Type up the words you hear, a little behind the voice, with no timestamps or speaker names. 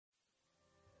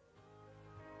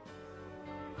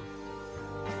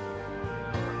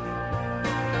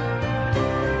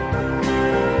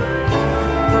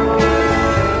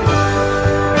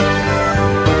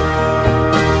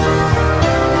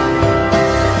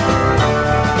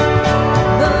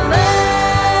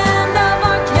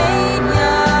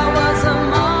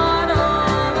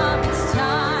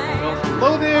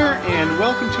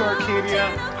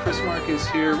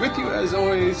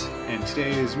and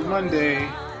today is Monday,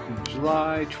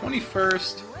 July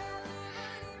 21st.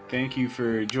 Thank you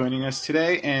for joining us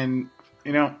today, and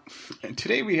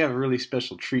today we have a really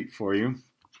special treat for you.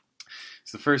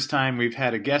 It's the first time we've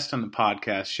had a guest on the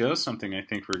podcast show, something I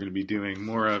think we're going to be doing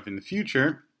more of in the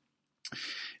future.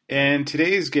 And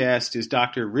today's guest is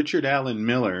Dr. Richard Alan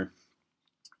Miller.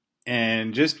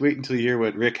 And just wait until you hear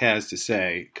what Rick has to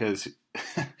say, because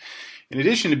in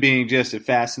addition to being just a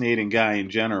fascinating guy in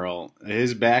general,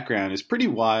 his background is pretty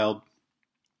wild.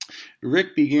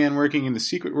 Rick began working in the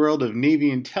secret world of Navy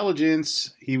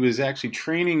intelligence. He was actually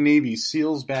training Navy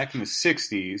SEALs back in the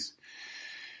 60s,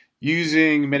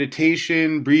 using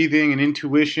meditation, breathing, and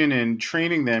intuition, and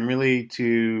training them really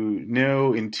to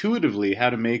know intuitively how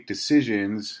to make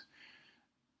decisions,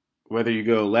 whether you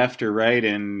go left or right,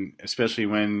 and especially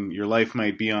when your life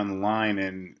might be on the line.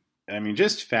 And I mean,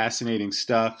 just fascinating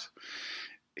stuff.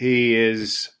 He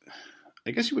is,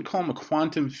 I guess you would call him a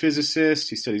quantum physicist.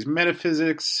 He studies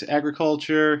metaphysics,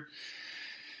 agriculture,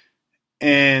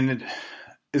 and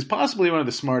is possibly one of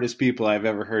the smartest people I've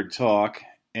ever heard talk.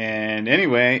 And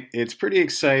anyway, it's pretty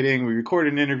exciting. We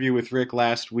recorded an interview with Rick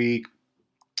last week.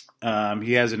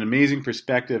 He has an amazing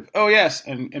perspective. Oh, yes,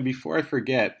 and before I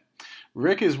forget,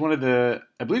 Rick is one of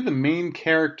I believe the main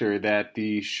character that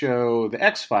the show The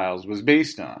X-Files was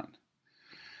based on.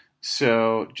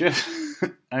 So just,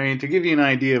 to give you an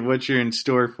idea of what you're in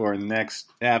store for in the next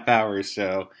half hour or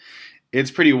so, it's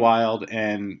pretty wild.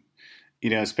 And,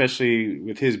 especially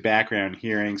with his background,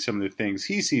 hearing some of the things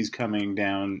he sees coming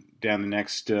down the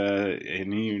next,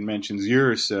 and he even mentions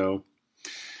year or so.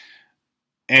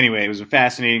 Anyway, it was a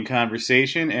fascinating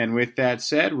conversation. And with that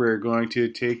said, we're going to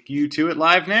take you to it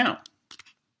live now.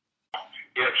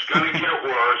 It's going to get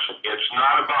worse. It's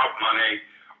not about money.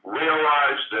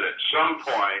 Realize that at some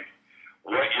point,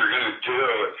 what you're going to do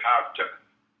is have to,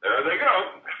 there they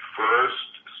go, first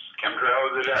chemtrail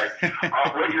of the day.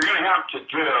 What you're going to have to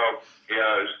do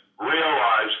is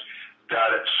realize that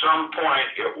at some point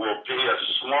it will be a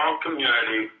small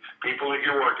community, people that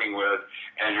you're working with,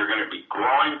 and you're going to be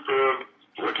growing food,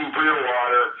 looking for your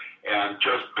water, and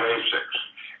just basics.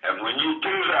 And when you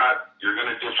do that, you're going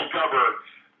to discover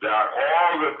that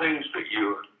all the things that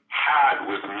you had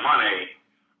with money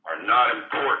are not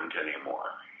important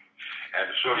anymore. And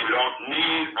so you don't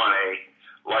need money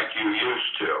like you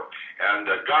used to. And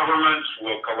the governments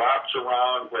will collapse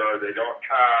around where they don't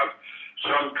have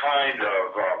some kind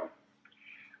of,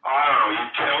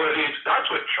 utilities. That's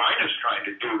what China's trying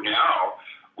to do now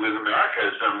with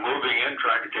America, is they're moving in,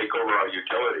 trying to take over our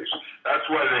utilities. That's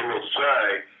why they will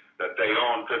say that they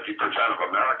own 50% of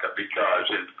America, because,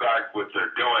 in fact, what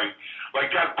they're doing, like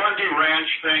that Bundy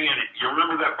Ranch thing, and you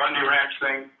remember that Bundy Ranch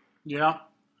thing? Yeah.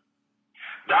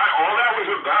 All that was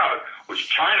about was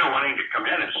China wanting to come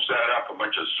in and set up a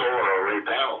bunch of solar array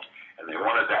panels, and they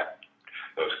wanted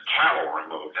those cattle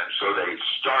removed. And so they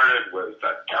started with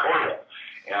cattle,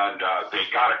 and they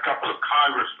got a couple of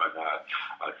congressmen,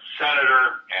 a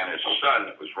senator and his son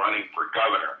that was running for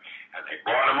governor, and they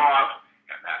bought him off.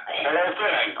 And that whole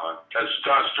thing on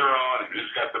testosterone and who's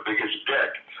got the biggest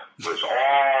dick was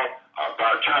all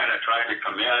about China trying to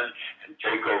come in and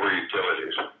take over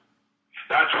utilities.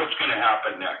 That's what's going to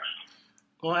happen next.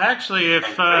 Well, actually, if...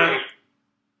 And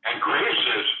Greece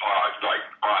is like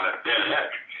on a thin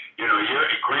edge.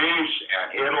 Greece and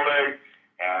Italy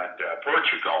and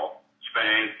Portugal,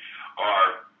 Spain,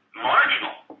 are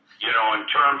marginal, in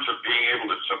terms of being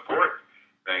able to support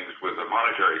things with the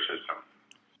monetary system.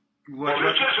 Well,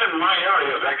 this isn't my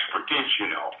area of expertise,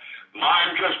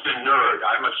 I'm just a nerd.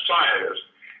 I'm a scientist.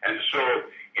 And so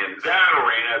in that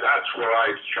arena, that's where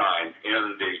I shine.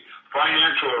 In the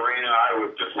financial arena, I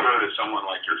would defer to someone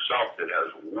like yourself that has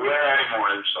way more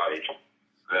insight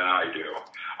than I do.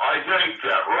 I think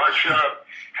that Russia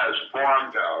has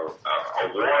formed a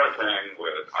war thing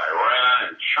with Iran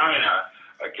and China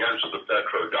against the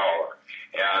petrodollar.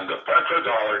 And the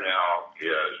petrodollar now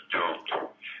is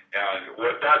doomed. And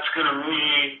what that's going to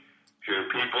mean to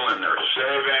people in their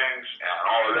savings and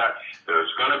all of that,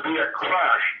 there's going to be a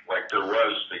crash like there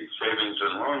was the savings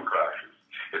and loan crashes.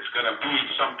 It's going to be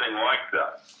something like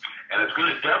that. And it's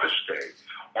going to devastate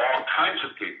all kinds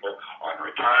of people on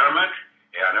retirement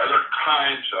and other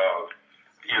kinds of,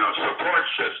 support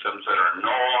systems that are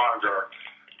no longer,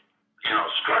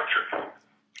 structured.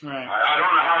 Right. I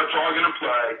don't know how it's all going to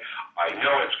play. I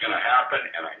know it's going to happen,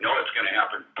 and I know it's going to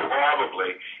happen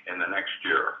probably in the next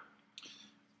year.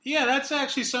 Yeah, that's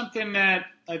actually something that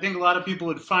I think a lot of people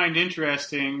would find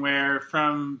interesting, where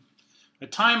from a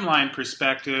timeline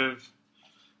perspective,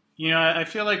 I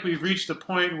feel like we've reached a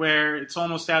point where it's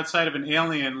almost outside of an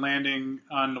alien landing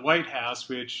on the White House,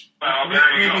 which Well,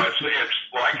 there you go. It's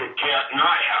like it can't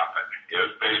not happen,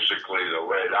 is basically the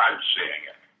way that I'm seeing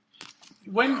it.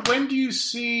 When do you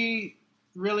see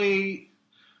really?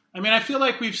 I mean, I feel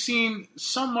like we've seen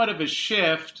somewhat of a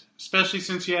shift, especially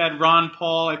since you had Ron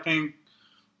Paul. I think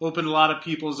opened a lot of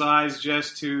people's eyes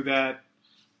just to that.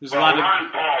 There's a lot of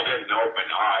Ron Paul didn't open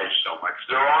eyes so much.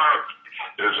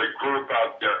 There's a group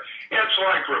out there. It's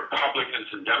like Republicans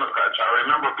and Democrats. I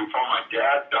remember before my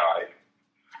dad died,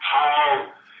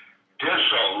 how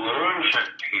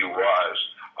disillusioned he was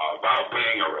about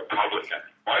being a Republican.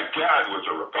 My dad was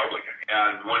a Republican.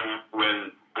 And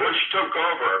when Bush took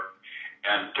over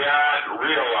and Dad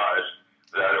realized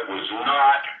that it was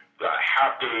not the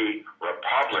happy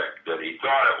republic that he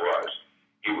thought it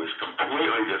was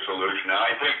completely disillusioned. And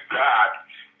I think that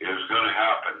is going to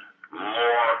happen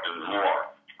more and more.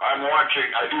 I'm watching,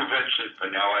 I do Vincent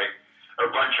Pinelli, a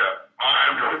bunch of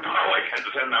armed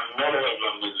Republicans in the middle of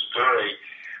the Missouri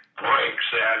breaks.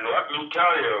 And let me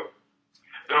tell you,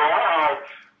 they're all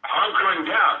hunkering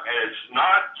down. And it's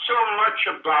not so much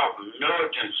about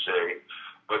militancy,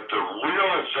 but the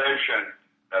realization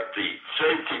that the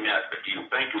safety net that you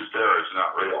think is there is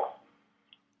not real.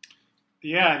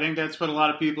 Yeah, I think that's what a lot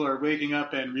of people are waking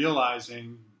up and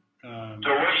realizing. So what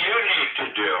you need to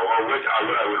do, or what I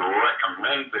would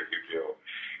recommend that you do,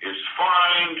 is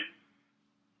find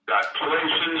that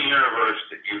place in the universe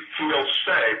that you feel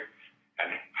safe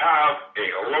and have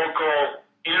a local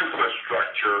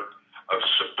infrastructure of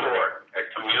support, a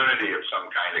community of some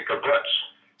kind, a kibbutz,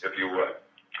 if you would,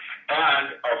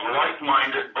 and of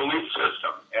like-minded belief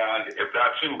system. And if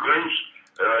that's in Greece,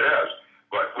 there it is.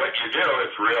 But what you do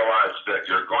is realize that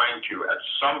you're going to, at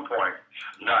some point,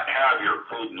 not have your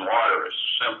food and water as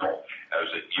simple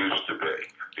as it used to be,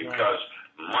 because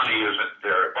money isn't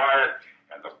there to buy it,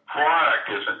 and the product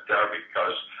isn't there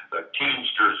because the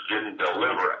Teamsters didn't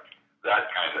deliver it,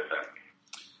 that kind of thing.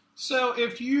 So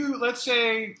if you, let's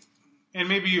say, and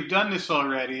maybe you've done this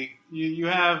already, you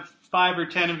have 5 or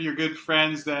 10 of your good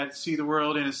friends that see the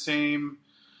world in a similar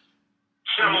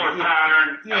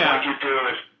pattern, and what you do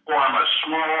is form a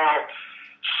small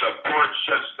support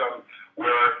system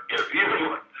where if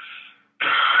you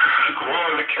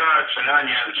grow the carrots and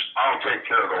onions, I'll take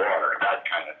care of the water, that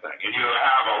kind of thing. And you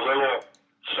have a little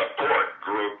support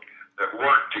group that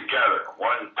work together,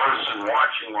 one person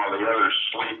watching while the others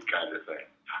sleep kind of thing.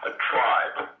 A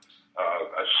tribe,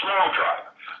 a small tribe.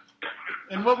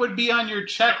 And what would be on your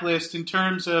checklist in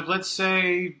terms of, let's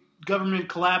say, government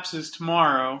collapses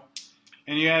tomorrow,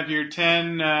 and you have your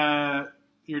 10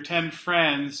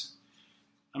 friends?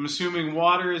 I'm assuming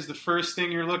water is the first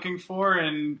thing you're looking for,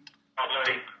 and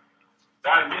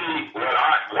that'd be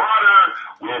water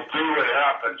will be what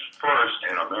happens first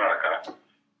in America.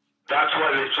 That's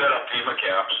why they set up FEMA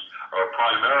camps, or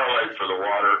primarily for the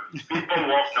water. People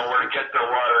won't know where to get their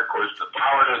water. Of course, the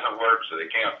power doesn't work, so they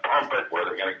can't pump it. Where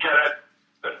they're going to get it?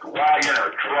 The wagon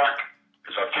or truck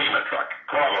is a FEMA truck,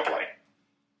 probably.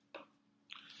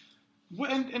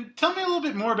 And tell me a little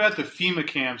bit more about the FEMA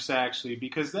camps, actually,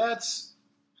 because it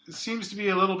seems to be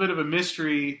a little bit of a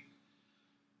mystery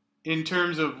in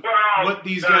terms of what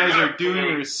these guys are doing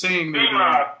or saying they're doing.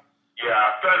 Yeah,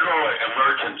 federal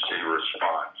emergency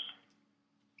response.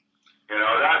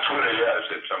 That's what it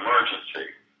is. It's emergency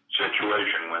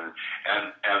situation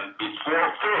and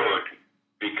before food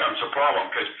becomes a problem,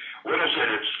 because what is it?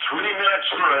 It's 3 minutes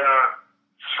for air,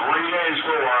 3 days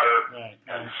for water,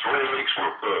 and 3 weeks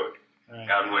for food. Right.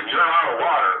 And when you're out of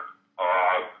water,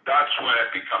 that's when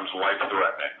it becomes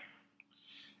life-threatening.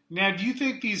 Now, do you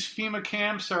think these FEMA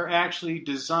camps are actually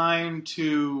designed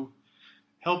to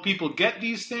help people get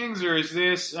these things, or is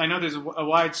this, I know there's a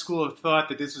wide school of thought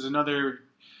that this is another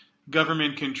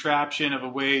government contraption of a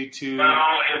way to...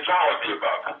 Well, it's all of the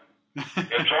above.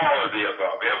 It's all of the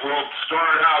above. It will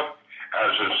start out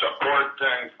as a support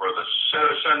thing for the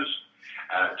citizens,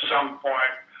 and at some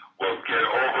point will get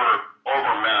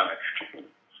overmanaged.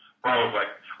 Probably.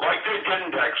 Like they did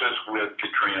in Texas with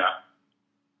Katrina.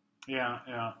 Yeah.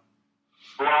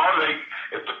 Well,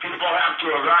 if the people have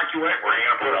to evacuate, where are you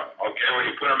going to put them? Okay, well,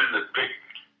 you put them in the big,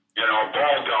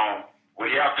 ball dome. What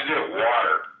do you have to do?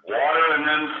 Water and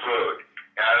then food,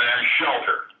 and then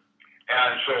shelter.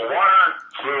 And so water,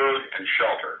 food, and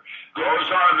shelter. Those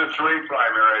are the 3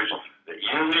 primaries that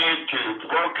you need to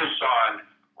focus on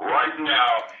right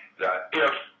now, that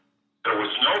if there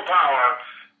was no power,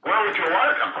 where would your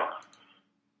water come from?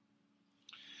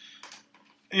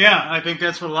 Yeah, I think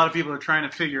that's what a lot of people are trying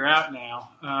to figure out now.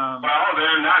 Well,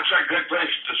 then that's a good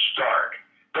place to start.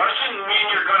 Doesn't mean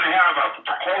you're going to have a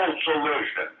whole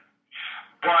solution,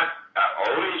 but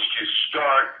at least you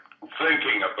start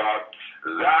thinking about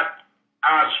that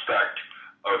aspect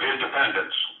of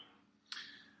independence.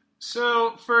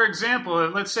 So, for example,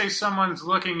 let's say someone's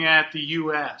looking at the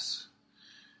U.S.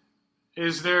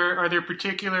 Are there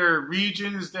particular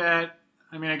regions that,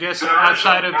 I mean, I guess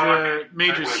outside of the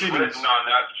major cities? It was written on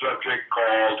that subject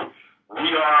called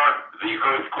 "We Are the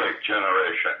Earthquake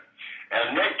Generation,"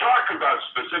 and they talk about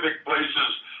specific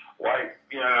places like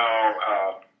Yellowstone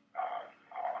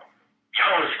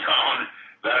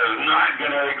that is not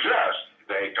going to exist.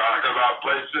 They talk about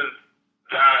places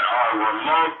that are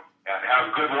remote and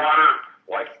have good water,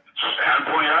 like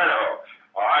Sandpoint, Idaho.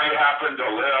 I happen to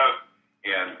live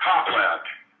in Copland.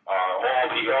 All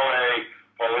the LA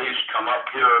police come up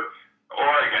here,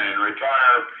 Oregon, and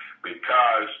retire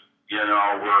because,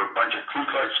 we're a bunch of Ku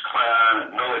Klux Klan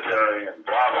and military and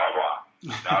blah, blah, blah.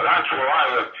 Now, that's where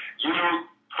I live. You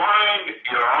find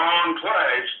your own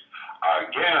place,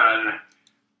 again,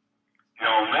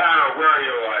 no matter where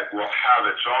you will have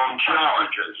its own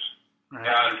challenges. Right.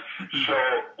 And so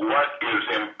what is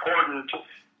important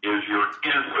is your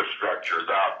infrastructure,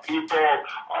 the people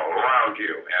around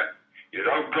you. And you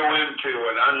don't go into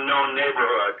an unknown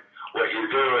neighborhood. What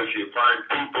you do is you find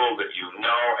people that you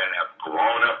know and have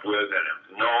grown up with and have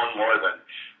known more than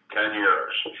 10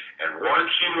 years. And once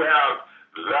you have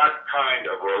that kind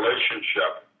of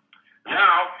relationship,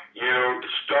 now you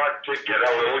start to get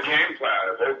a little game plan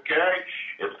of, okay,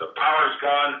 if the power's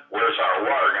gone, where's our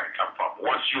water going to come from?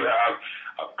 Once you have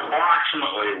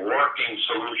approximately working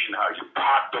solution, how you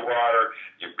pot the water,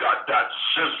 you've got that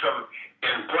system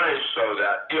in place so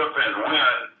that if and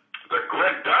when the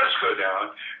grid does go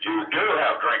down, you do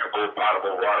have drinkable,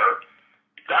 potable water.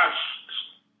 That's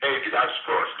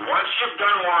first. Once you've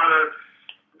done water,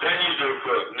 then you do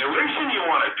food. And the reason you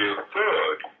want to do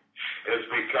food is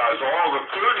because all the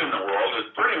food in the world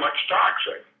is pretty much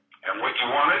toxic. And what you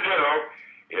want to do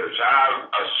is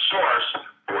have a source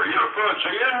for your food so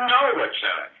you know what's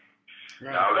in it.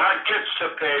 Right. Now that gets to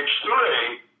page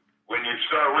 3 when you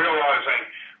start realizing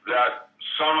that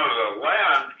some of the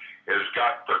land has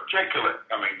got particulate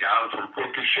coming down from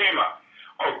Fukushima.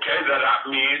 Okay, that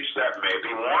means that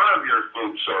maybe one of your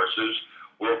food sources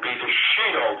will be to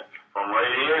shield from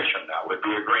radiation. That would be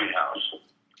a greenhouse.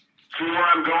 See where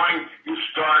I'm going? You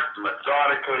start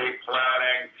methodically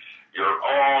planning your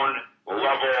own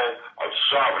level of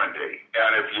sovereignty.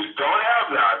 And if you don't have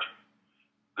that,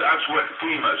 that's what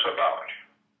FEMA's about.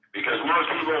 Because most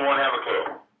people won't have a clue.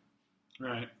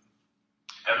 Right.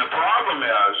 And the problem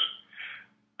is,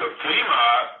 the FEMA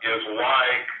is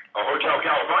like a Hotel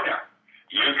California.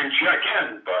 You can check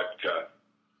in, but...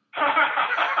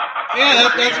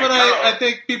 yeah, that's what I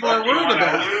think people are worried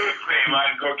about. You leave FEMA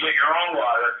and go get your own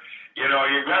water.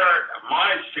 You better...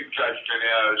 My suggestion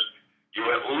is you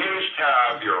at least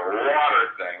have your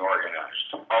water thing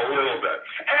organized a little bit.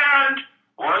 And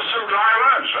run some dry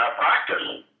runs,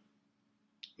 practice.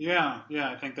 Yeah,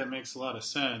 I think that makes a lot of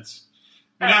sense.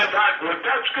 And what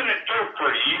that's going to do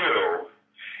for you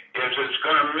is it's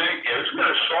going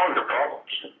to solve the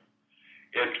problems.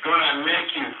 It's going to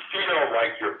make you feel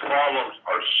like your problems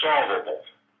are solvable.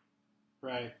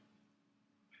 Right.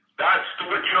 That's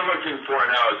what you're looking for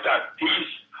now, is that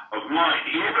peace of mind.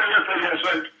 Even if it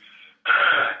isn't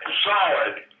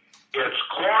solid, it's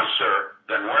closer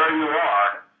than where you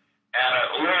are, and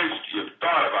at least you've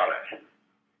thought about it.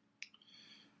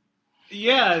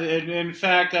 Yeah, in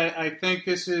fact, I think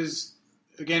this is,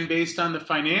 again, based on the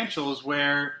financials,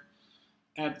 where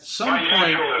at some point...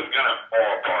 Financial is going to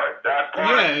fall apart. That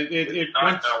part it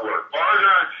not going to work.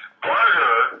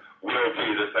 Barter will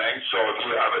be the thing, so if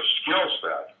you have a skill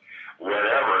set,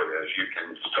 whatever it is, you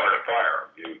can start a fire.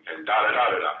 You can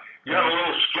da-da-da-da-da. You have a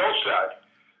little skill set,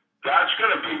 that's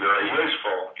going to be very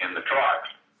useful in the tribe.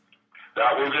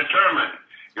 That will determine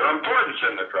your importance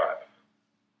in the tribe.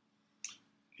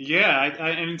 Yeah,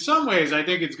 and in some ways, I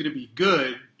think it's going to be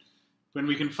good when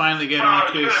we can finally get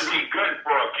off this. It's going to be good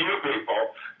for a few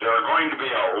people. There are going to be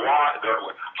a lot.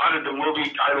 How did the movie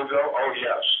title go? Oh,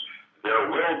 yes. There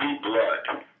will be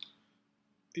blood.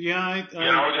 Yeah,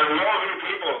 there will be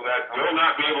people that will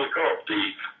not be able to cope. The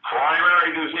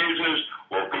primary diseases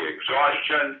will be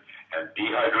exhaustion and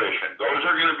dehydration. Those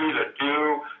are going to be the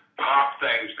two top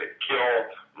things that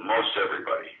kill most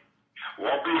everybody. It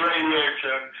won't be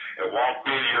radiation. It won't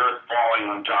be the earth falling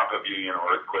on top of you,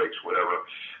 earthquakes, whatever.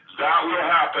 That will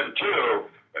happen too,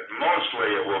 but mostly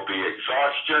it will be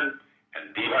exhaustion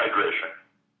and dehydration.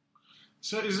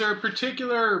 So is there a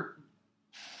particular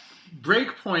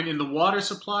break point in the water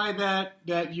supply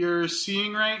that you're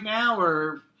seeing right now,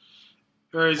 or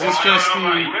is this just I don't know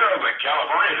about you, but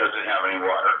California doesn't have any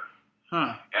water.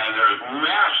 Huh. And there's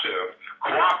massive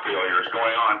crop failures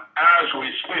going on as we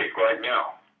speak right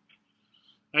now.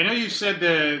 I know you said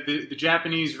the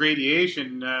Japanese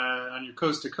radiation on your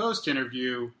Coast to Coast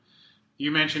interview. You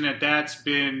mentioned that that's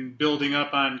been building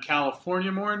up on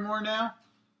California more and more now.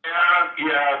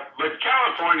 Yeah, but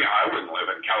California, I wouldn't live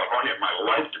in California if my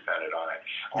life depended on it.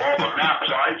 All the maps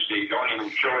I see don't even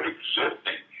show it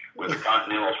existing with the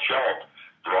continental shelf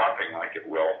dropping like it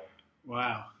will.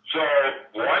 Wow. So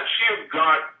once you've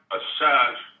got a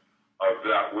sense of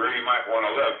that, where you might want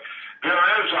to live, there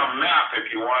is a map if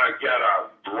you want to get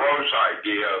a gross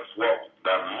idea of what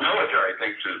the military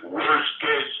thinks is worst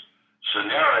case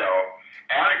scenario,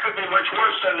 and it could be much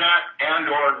worse than that, and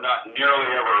or not nearly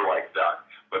ever like that.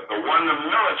 But the one the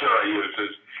military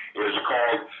uses is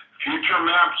called Future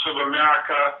Maps of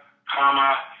America,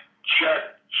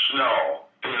 Chet Snow.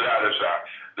 That is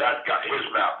that got his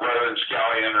map, rather than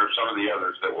Scallion or some of the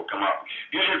others that will come up.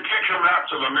 Using Future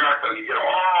Maps of America, you get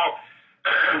all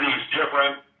these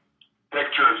different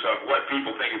pictures of what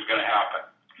people think is going to happen.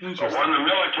 The one the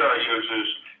military uses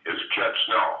is Chet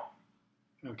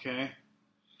Snow. Okay.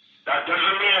 That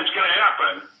doesn't mean it's going to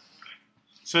happen.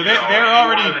 So they're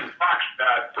already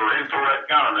that for infrared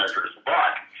countermeasures,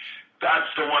 but that's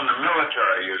the one the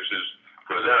military uses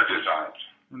for their designs.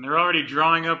 And they're already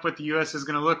drawing up what the U.S. is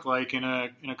going to look like in a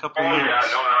couple of years. Oh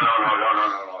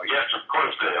yeah, no. Yes, of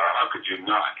course they are. How could you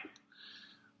not?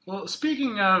 Well,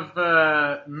 speaking of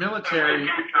military,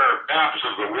 the future maps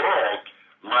of the world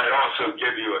might also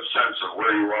give you a sense of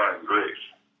where you are in Greece.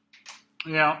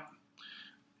 Yeah,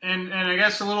 and I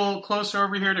guess a little closer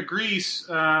over here to Greece.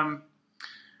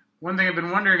 One thing I've been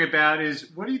wondering about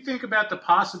is, what do you think about the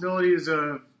possibilities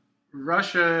of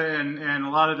Russia and a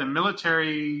lot of the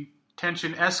military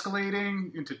tension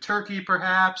escalating into Turkey,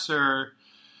 perhaps, or?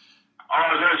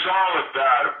 Oh, there's all of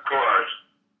that, of course.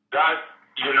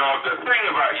 The thing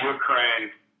about Ukraine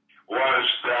was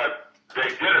that they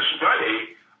did a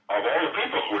study of all the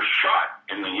people who were shot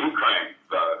in the Ukraine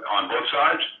on both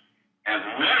sides, and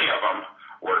many of them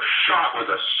were shot with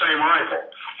the same rifle.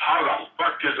 How the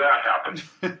fuck does that happen?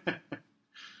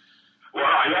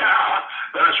 Well, yeah,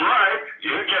 that's right.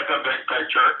 You get the big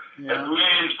picture. Yeah. It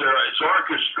means it's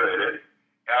orchestrated,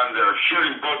 and they're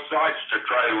shooting both sides to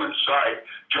try to incite,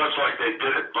 just like they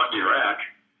did at Bundy Ranch.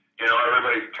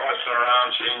 Everybody tossing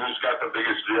around, seeing who's got the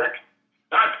biggest dick.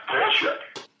 That's bullshit.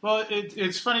 Well,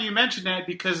 it's funny you mentioned that,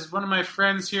 because one of my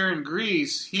friends here in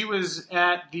Greece, he was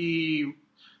at the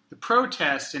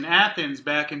protest in Athens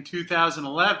back in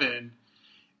 2011,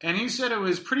 and he said it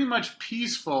was pretty much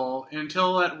peaceful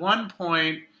until at one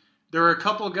point there were a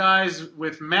couple guys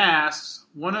with masks,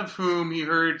 one of whom he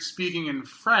heard speaking in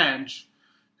French,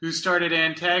 who started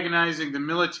antagonizing the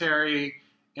military,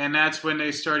 and that's when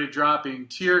they started dropping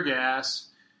tear gas.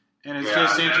 And it's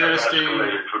just interesting.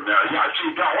 From there. Yeah,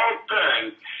 see, the whole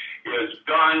thing is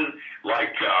done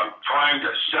like trying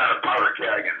to set a powder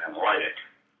keg and then light it.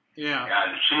 Yeah.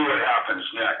 And see what happens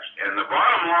next. And the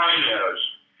bottom line is,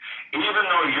 even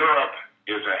though Europe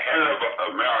is ahead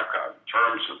of America in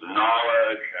terms of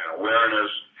knowledge and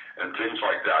awareness and things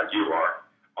like that, you are.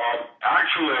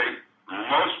 Actually,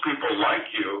 most people like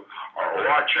you are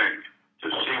watching to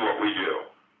see what we do.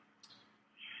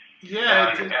 Yeah.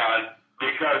 And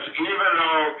because even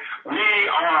though we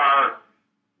are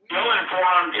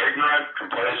ill-informed, ignorant,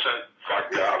 complacent,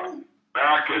 fucked up,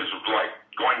 America is like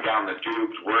going down the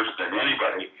tubes worse than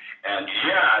anybody, and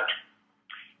yet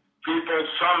people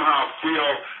somehow feel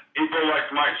people like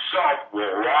myself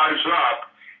will rise up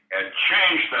and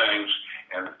change things,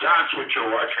 and that's what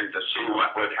you're watching to see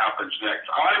what happens next.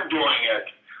 I'm doing it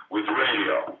with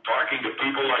radio, talking to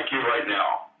people like you right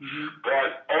now,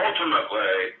 but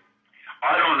ultimately,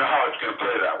 I don't know how it's going to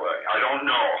play that way. I don't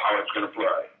know how it's going to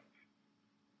play.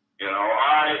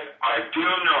 I do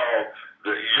know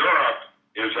that Europe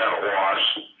is at a loss,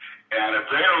 and if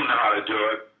they don't know how to do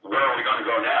it, where are we going to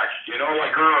go next?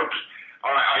 Like herbs.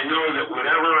 I know that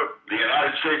whatever the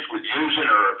United States would use in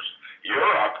herbs,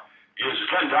 Europe uses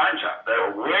 10 times that.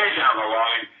 They're way down the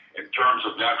line in terms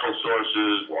of natural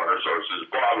sources, water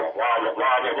sources, blah, blah, blah, blah,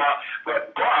 blah, blah, blah.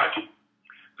 But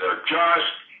they're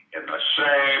just in the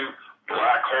same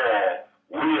black hole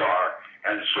we are,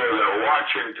 and so they're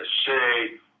watching to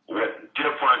see what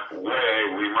different way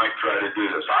we might try to do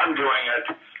this. I'm doing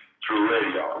it through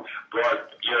radio,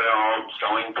 but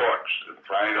selling books,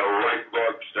 trying to write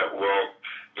books that will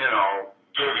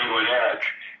give you an edge,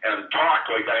 and talk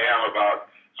like I am about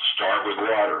start with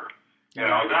water,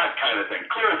 that kind of thing,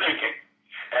 clear thinking.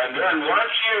 And then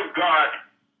once you've got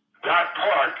that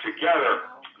part together,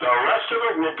 the rest of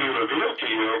it will be revealed to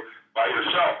you by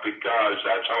yourself, because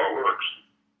that's how it works.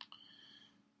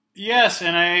 Yes,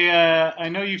 and I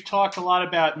know you've talked a lot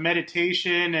about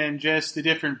meditation and just the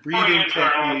different breathing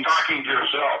Internal techniques. talking to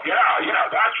yourself. Yeah,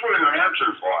 that's where your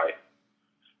answers lie.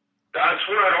 That's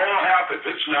where it all happens.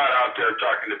 It's not out there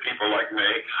talking to people like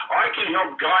me. I can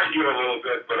help guide you a little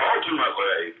bit, but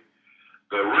ultimately,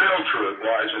 the real truth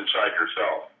lies inside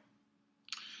yourself.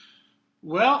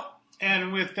 Well,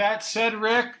 and with that said,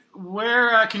 Rick,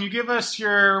 where can you give us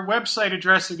your website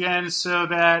address again so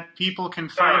that people can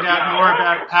find out more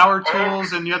about Power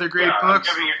Tools and the other great books?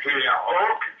 I'm giving it to you.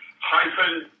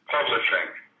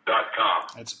 Oak-publishing.com.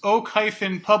 That's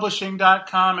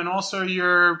oak-publishing.com, and also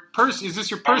your is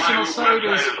this your personal site? My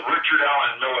website is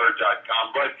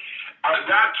richardallenmiller.com, but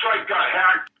that site got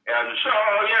hacked, and so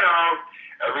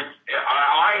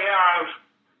I have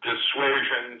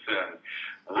dissuasions and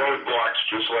roadblocks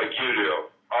just like you do.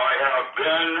 I have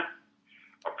been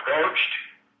approached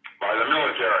by the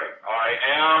military.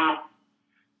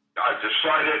 I've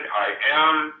decided I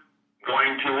am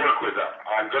going to work with them.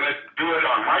 I'm going to do it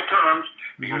on my terms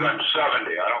because I'm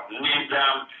 70. I don't need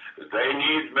them. They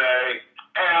need me.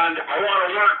 And I want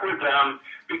to work with them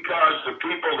because the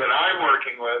people that I'm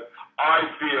working with,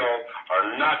 I feel,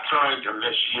 are not trying to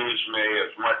misuse me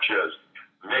as much as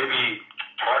maybe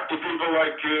talk to people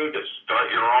like you to start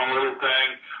your own little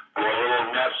thing for a little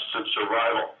nest of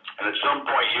survival. And at some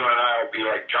point, you and I will be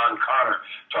like John Connor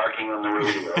talking on the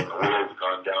radio. The world's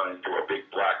gone down into a big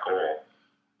black hole.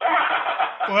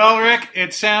 Well, Rick,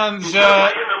 it sounds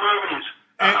like in the movies.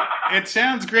 it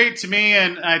sounds great to me,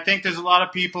 and I think there's a lot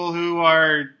of people who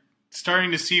are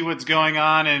starting to see what's going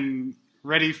on and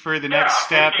ready for the next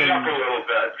step. Picking up a little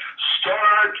bit.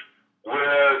 Start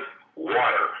with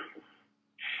water.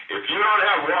 If you don't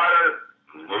have water,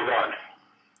 move on.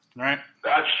 Right.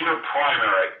 That's your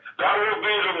primary. That will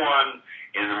be the one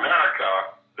in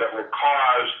America that will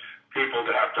cause people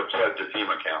to have to flood the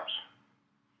FEMA camps.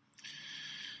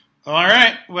 All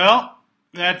right. Well,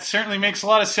 that certainly makes a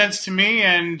lot of sense to me.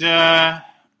 And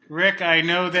Rick, I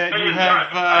know that you have.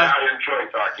 I enjoy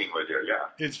talking with you. Yeah.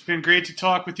 It's been great to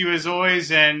talk with you as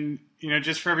always. And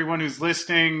just for everyone who's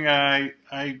listening,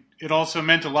 it also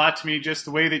meant a lot to me just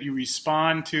the way that you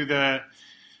respond to the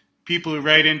people who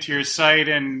write into your site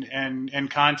and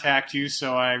contact you.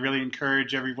 So I really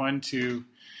encourage everyone to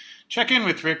check in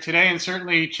with Rick today and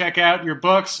certainly check out your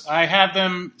books. I have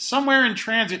them somewhere in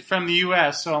transit from the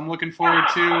U.S., so I'm looking forward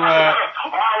to... all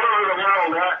over the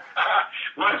world.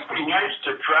 Must be nice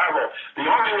to travel. The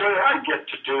only way I get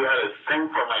to do that is sing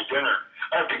for my dinner.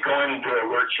 I have to go into a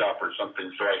workshop or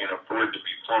something so I can afford to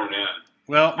be flown in.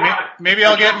 Well, maybe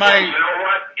I'll get my... You know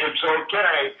what? It's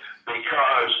okay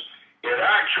because it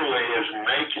actually is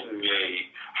making me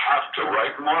have to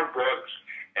write more books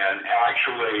and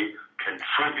actually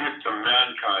contribute to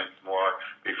mankind more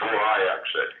before I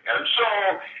exit. And so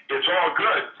it's all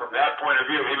good from that point of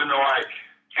view, even though I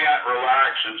can't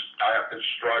relax and I have to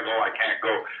struggle. I can't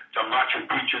go to Machu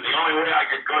Picchu. The only way I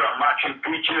could go to Machu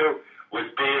Picchu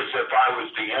would be as if I was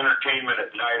the entertainment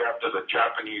at night after the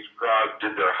Japanese crowd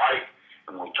did their hike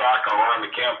and we'll talk around the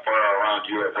campfire around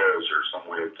UFOs or some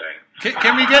weird thing.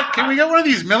 Can we get one of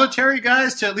these military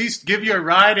guys to at least give you a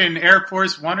ride in Air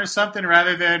Force One or something,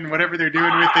 rather than whatever they're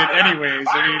doing with it anyways?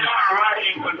 I'm not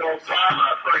riding with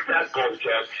Obama for that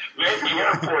bullshit. Maybe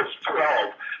Air Force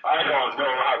 12. I don't know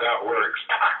how that works.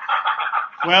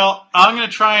 Well, I'm going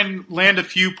to try and land a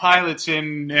few pilots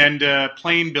and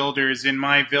plane builders in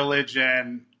my village,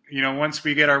 and once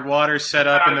we get our water set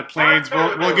up in the planes,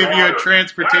 we'll give you a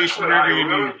transportation wherever you need.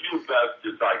 What I really do best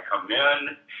is I come in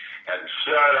and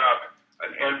set up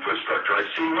an infrastructure. I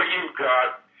see what you've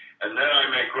got, and then I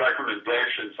make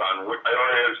recommendations on what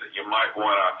areas that you might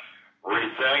want to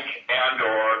rethink and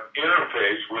or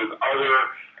interface with other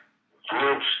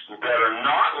groups that are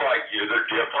not like you. They're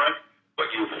different, but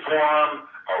you form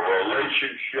a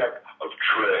relationship of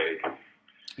trade.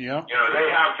 Yeah.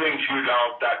 They have things you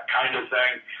don't, that kind of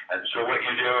thing. And so what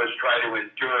you do is try to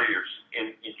endure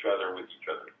each other with each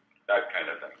other, that kind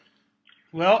of thing.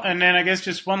 Well, and then I guess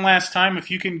just one last time,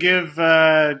 if you can give,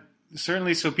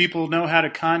 certainly so people know how to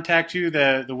contact you,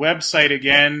 the website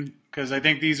again, because I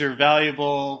think these are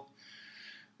valuable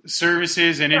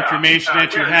services and information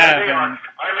that you have. I'm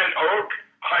at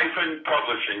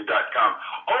oak-publishing.com.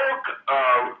 Oak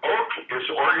is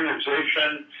an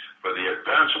organization for the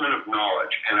advancement of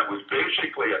knowledge, and it was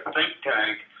basically a think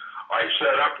tank I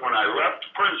set up when I left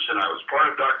Princeton. I was part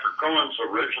of Dr. Cohen's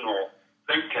original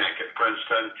think tank at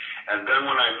Princeton, and then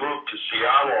when I moved to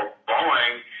Seattle,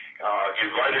 Boeing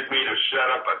invited me to set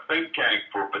up a think tank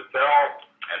for Bethel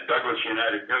and Douglas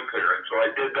United Nuclear, and so I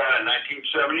did that in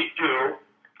 1972,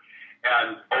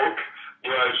 and Oak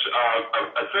was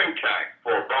a think tank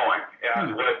for Boeing.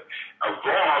 And what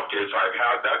evolved is I've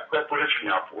had that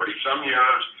corporation now 40-some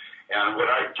years, and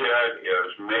what I did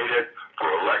is made it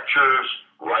for lectures,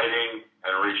 writing,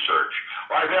 and research.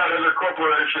 I've had other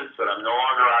corporations that I'm no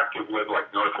longer active with,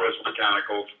 like Northwest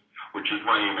Botanicals, which is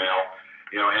my email,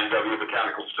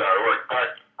 nwbotanicals.org.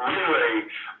 But really,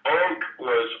 Oak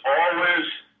was always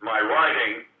my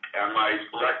writing and my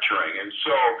lecturing. And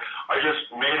so I just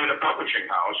made it a publishing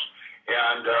house.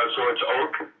 And so it's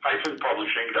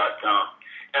oak-publishing.com.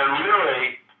 And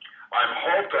really, I'm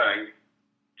hoping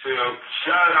to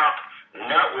set up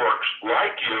networks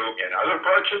like you in other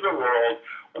parts of the world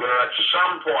where at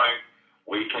some point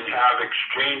we can have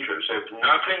exchanges, if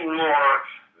nothing more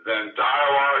than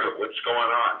dialogue of what's going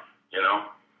on, you know?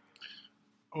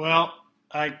 Well,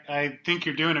 I think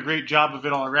you're doing a great job of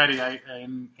it already.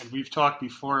 And we've talked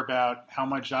before about how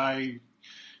much I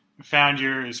found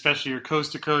especially your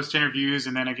coast-to-coast interviews,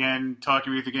 and then again,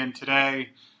 talking with you again today.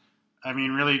 I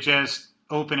mean, really just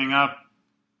opening up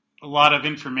a lot of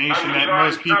information that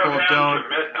most people don't. To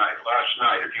midnight last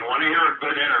night. If you want to hear a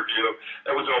good interview,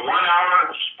 it was a 1-hour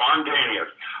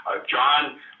spontaneous.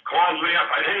 John calls me up.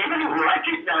 I didn't even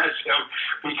recognize him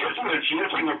because he was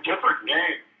using a different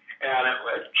name. And it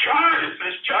was, John, is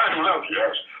this John? Well,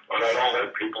 yes, but I don't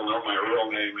let people know my real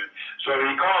name. And so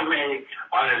he called me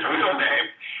on his real name,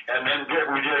 and then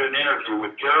we did an interview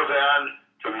with Caravan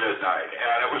to midnight.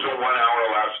 And it was a 1-hour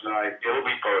last night. It'll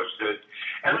be posted.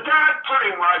 And that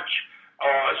pretty much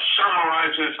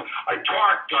summarizes. I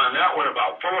talked on that one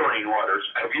about fullerene waters.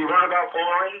 Have you heard about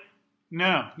fullerene?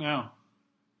 No.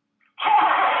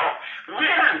 Oh,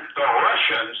 man, the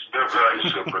Russians, they're very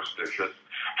superstitious,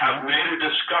 have made a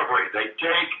discovery. They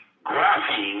take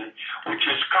graphene, which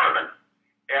is carbon,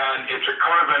 and it's a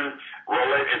carbon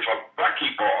related, it's a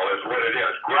buckyball is what it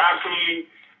is. Graphene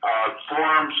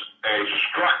forms a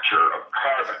structure of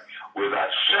carbon with a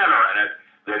center in it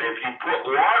that if you put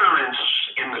water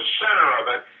in the center of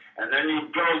it, and then you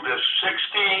build this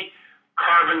 60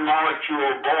 carbon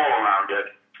molecule ball around it,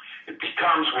 it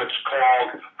becomes what's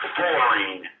called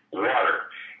fullerene water.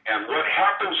 And what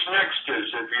happens next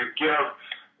is if you give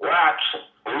rats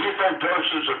lethal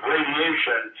doses of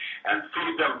radiation and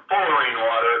feed them fullerene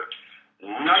water,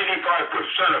 95%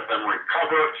 of them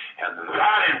recover, and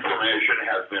that information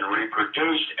has been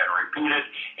reproduced and repeated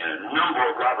in a number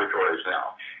of laboratories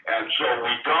now. And so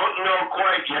we don't know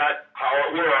quite yet how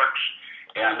it works,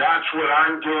 and that's what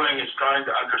I'm doing is trying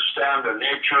to understand the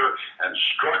nature and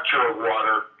structure of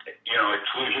water,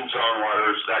 exclusion zone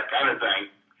waters, that kind of thing,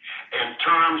 in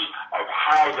terms of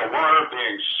how the water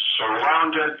being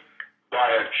surrounded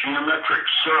by a geometric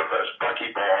surface,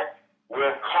 buckyball,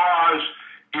 will cause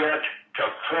it to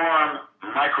form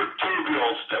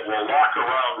microtubules that will lock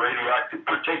around radioactive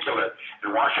particulate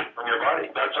and wash it from your body.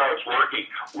 That's how it's working.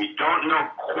 We don't know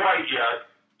quite yet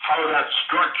how that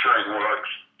structuring works,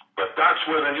 but that's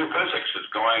where the new physics is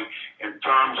going in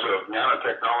terms of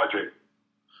nanotechnology.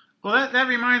 Well, that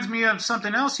reminds me of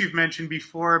something else you've mentioned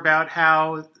before about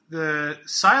how the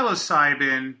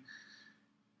psilocybin,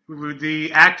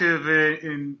 the active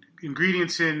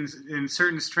ingredients in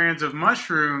certain strands of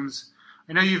mushrooms.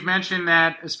 I know you've mentioned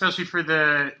that, especially for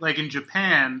in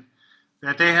Japan,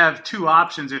 that they have two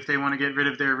options if they want to get rid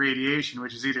of their radiation,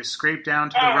 which is either scrape down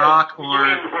to the rock or... You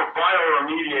mean for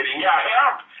bioremediating. Yeah,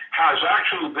 hemp has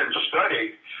actually been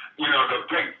studied. The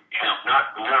big hemp,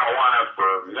 not marijuana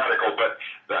for medical, but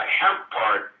the hemp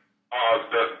part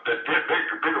of the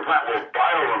bigger plant will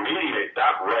bioremediate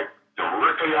that right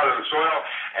directly out of the soil,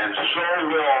 and so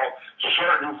will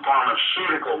certain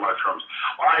pharmaceutical mushrooms.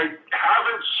 I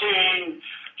haven't seen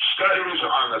studies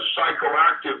on the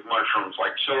psychoactive mushrooms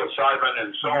like psilocybin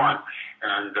and so on,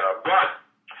 and but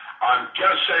I'm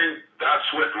guessing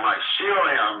that's what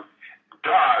mycelium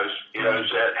does,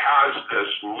 is it has this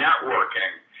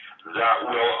networking that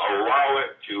will allow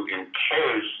it to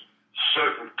encase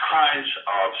certain kinds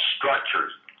of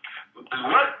structures.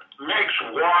 What makes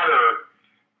water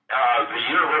the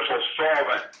universal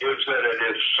solvent is that it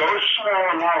is so small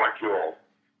a molecule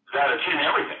that it's in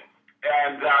everything.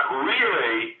 And that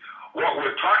really what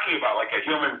we're talking about, like a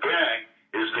human being,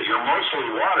 is that you're mostly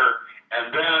water,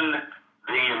 and then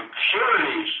the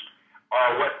impurities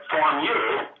are what form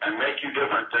you and make you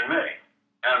different than me.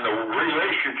 And the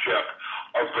relationship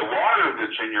of the water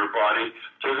that's in your body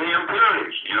to the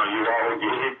impurities. You are what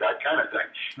you eat, that kind of thing.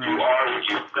 You are what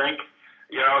you think.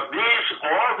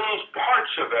 All these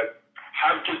parts of it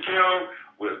have to do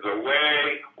with the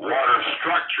way water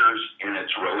structures in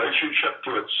its relationship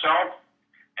to itself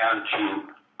and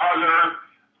to other,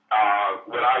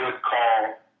 what I would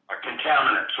call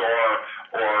contaminants or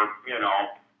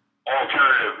alternative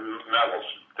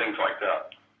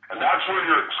that's where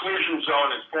your exclusion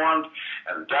zone is formed,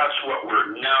 and that's what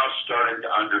we're now starting to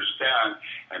understand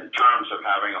in terms of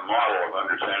having a model of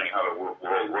understanding how the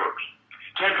world works.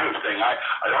 It's interesting.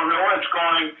 I don't know where it's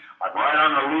going. I'm right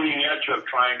on the leading edge of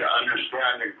trying to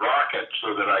understand and grok it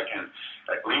so that I can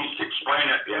at least explain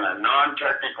it in a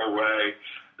non-technical way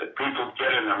that people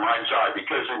get in their mind's eye.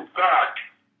 Because, in fact,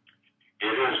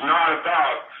 it is not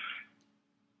about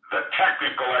the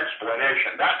technical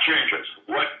explanation. That changes.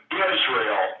 What is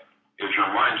real is your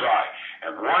mind's eye.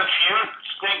 And once you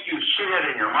think you see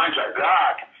it in your mind's eye,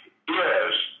 that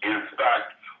is, in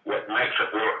fact, what makes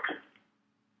it work.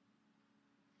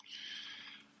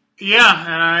 Yeah,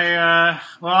 and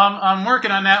I'm working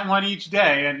on that one each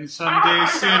day, and some days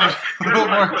see it a little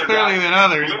more clearly than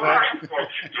others. But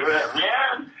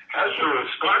man has a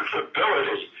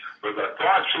responsibility for the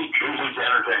thoughts he chooses to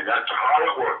entertain. That's how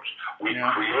it works. We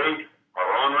create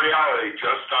our own reality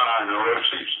just on our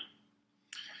neuroses.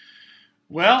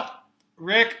 Well,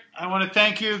 Rick, I want to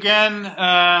thank you again.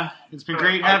 It's been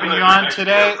great having you on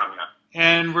today.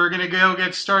 And we're going to go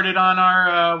get started on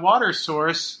our water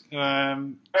source.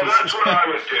 Well, that's what I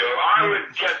would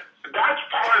do. That's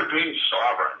part of being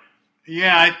sovereign.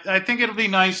 Yeah, I think it'll be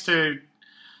nice to,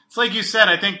 it's like you said,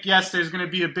 I think, yes, there's going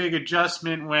to be a big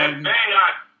adjustment when... It may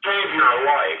not save your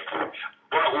life,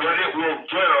 but what it will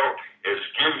do is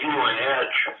give you an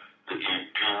edge that you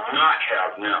do not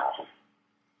have now.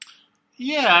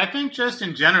 Yeah, I think just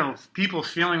in general, people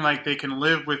feeling like they can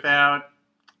live without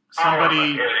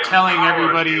somebody telling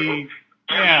everybody,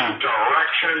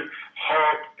 direction,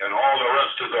 hope, and all the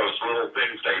rest of those little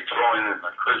things they throw in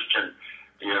the Christian,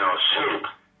 soup.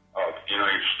 Of, you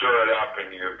stir it up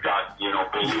and you've got,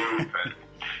 belief and,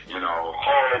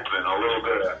 hope and a little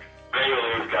bit of bay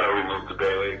leaf, got to remove the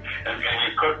bay leaf, and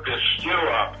you cook this stew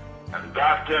up, and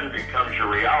that then becomes your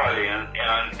reality. And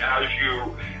as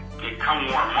you become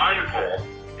more mindful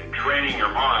in training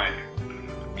your mind,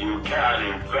 you can,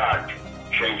 in fact,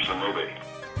 change the movie.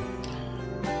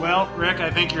 Well, Rick, I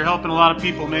think you're helping a lot of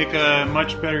people make a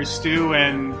much better stew,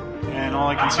 and all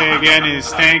I can say again is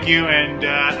thank you, and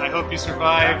I hope you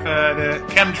survive the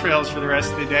chemtrails for the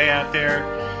rest of the day out there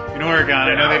in Oregon.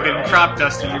 I know they've been crop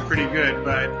dusting you pretty good,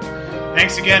 but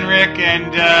thanks again, Rick,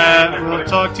 and we'll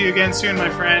talk to you again soon, my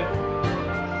friend.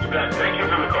 Thank you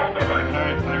for the call. Bye-bye. All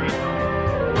right, bye.